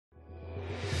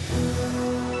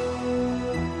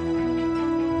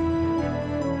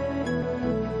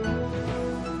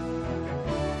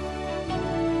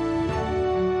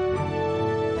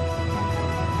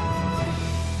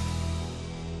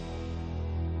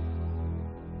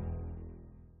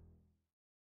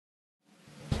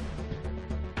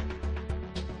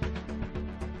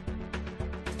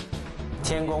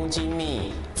天工精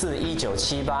密自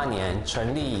1978年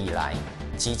成立以来，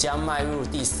即将迈入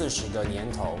第40个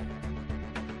年头。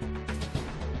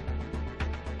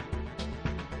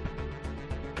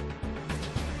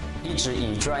一直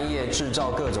以专业制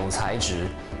造各种材质、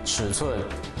尺寸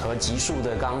和级数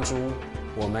的钢珠，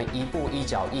我们一步一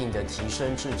脚印地提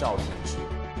升制造品质。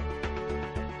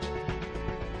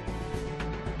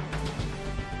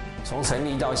从成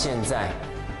立到现在，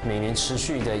每年持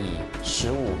续的以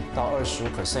15到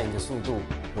25% 的速度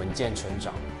稳健成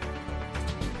长。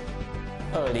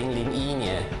2001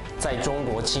年，在中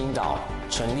国青岛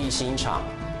成立新厂，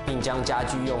并将家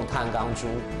居用碳钢珠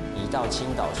移到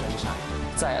青岛生产。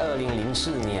在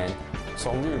2004年，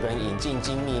从日本引进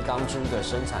精密钢珠的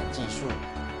生产技术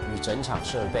与整厂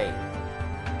设备。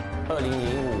2005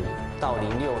到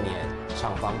06年，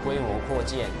厂房规模扩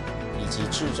建以及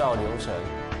制造流程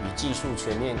与技术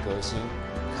全面革新，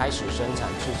开始生产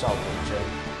制造滚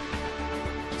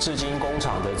针。至今，工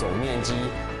厂的总面积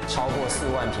超过4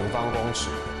万平方公尺，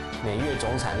每月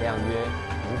总产量约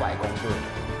500公吨。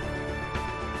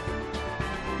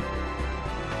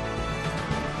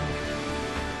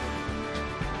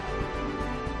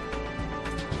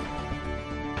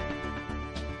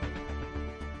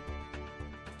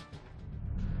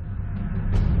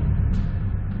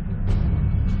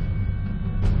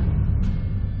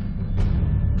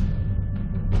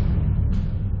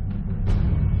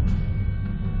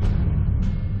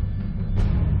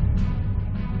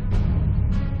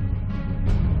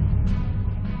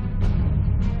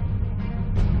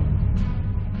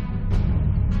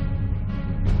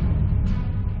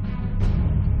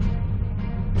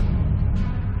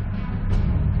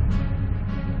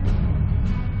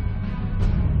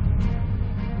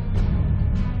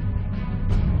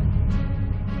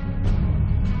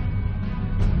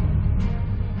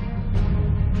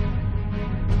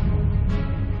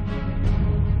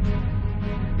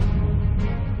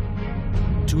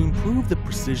To improve the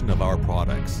precision of our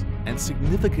products and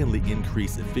significantly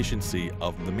increase efficiency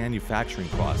of the manufacturing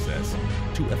process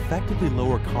to effectively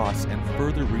lower costs and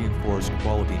further reinforce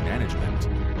quality management,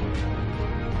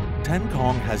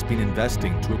 Tenkong has been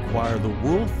investing to acquire the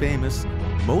world-famous,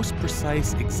 most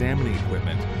precise examining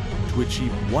equipment to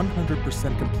achieve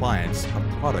 100% compliance of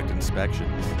product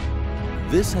inspections.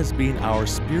 This has been our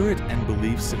spirit and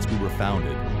belief since we were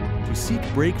founded, to seek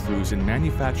breakthroughs in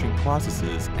manufacturing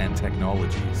processes and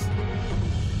technologies.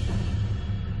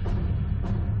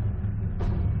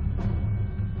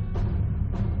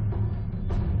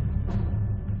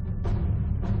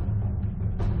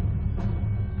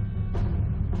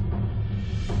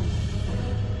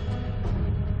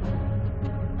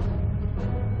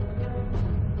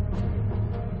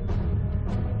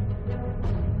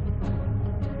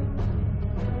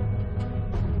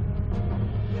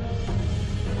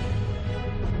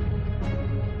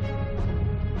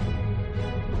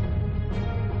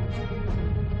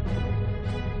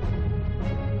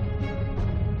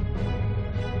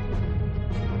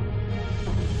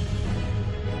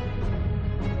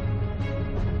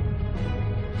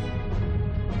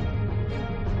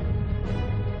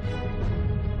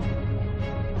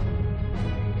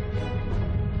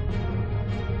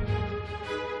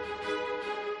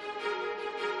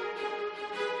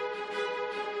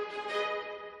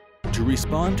 To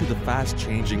respond to the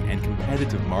fast-changing and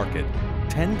competitive market,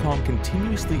 Tenkong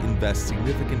continuously invests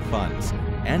significant funds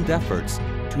and efforts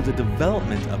to the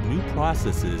development of new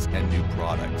processes and new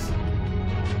products.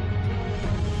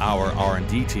 Our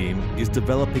R&D team is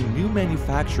developing new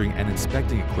manufacturing and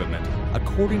inspecting equipment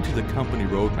according to the company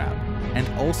roadmap, and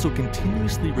also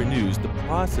continuously renews the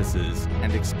processes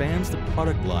and expands the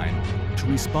product line to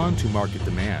respond to market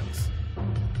demands.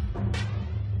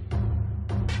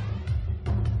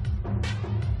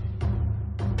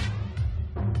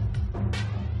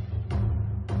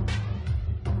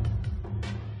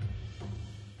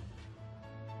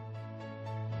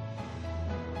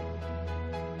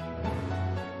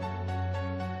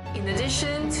 In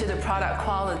addition to the product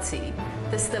quality,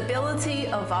 the stability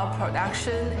of our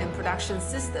production and production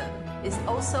system is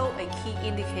also a key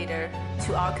indicator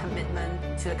to our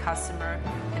commitment to the customer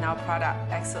and our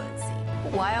product excellency.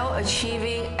 While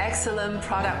achieving excellent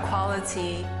product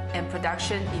quality and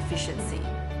production efficiency,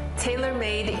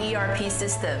 tailor-made ERP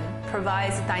system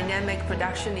provides dynamic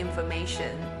production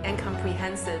information and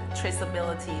comprehensive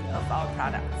traceability of our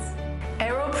products.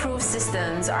 Error-proof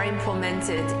systems are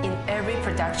implemented in every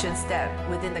production step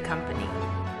within the company.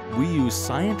 We use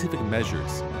scientific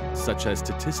measures, such as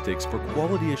statistics for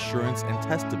quality assurance and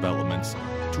test developments,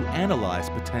 to analyze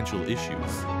potential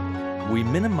issues. We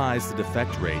minimize the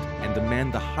defect rate and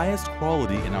demand the highest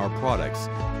quality in our products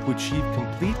to achieve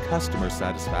complete customer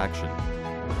satisfaction.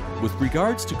 With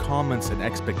regards to comments and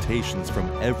expectations from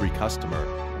every customer,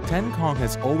 Tenkong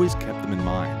has always kept them in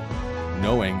mind,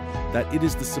 knowing that it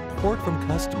is the support from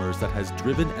customers that has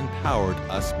driven and powered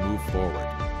us move forward.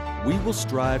 We will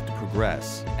strive to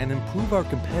progress and improve our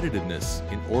competitiveness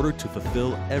in order to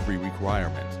fulfill every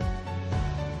requirement.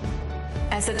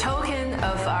 As a token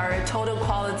of our total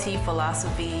quality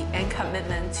philosophy and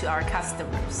commitment to our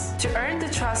customers, to earn the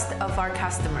trust of our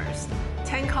customers,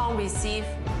 Tenkong received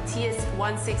TS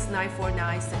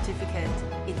 16949 certificate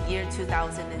in year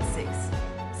 2006.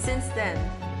 Since then,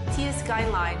 TS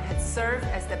guideline has served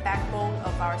as the backbone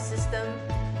of our system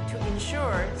to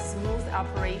ensure smooth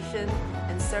operation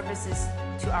and services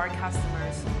to our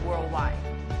customers worldwide.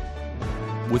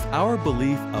 With our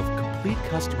belief of complete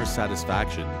customer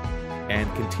satisfaction and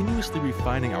continuously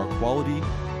refining our quality,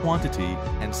 quantity,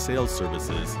 and sales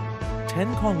services,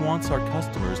 Tenkong wants our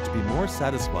customers to be more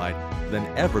satisfied than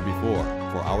ever before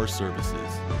for our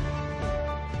services.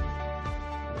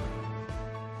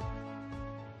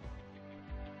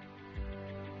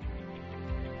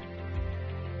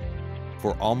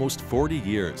 For almost 40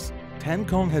 years,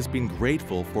 Tenkong has been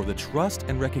grateful for the trust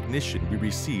and recognition we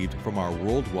received from our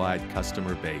worldwide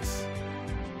customer base.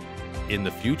 In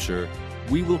the future,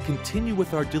 we will continue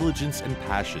with our diligence and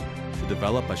passion to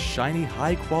develop a shiny,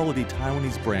 high-quality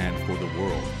Taiwanese brand for the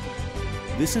world.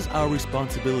 This is our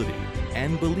responsibility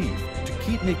and belief to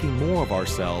keep making more of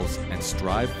ourselves and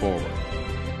strive forward.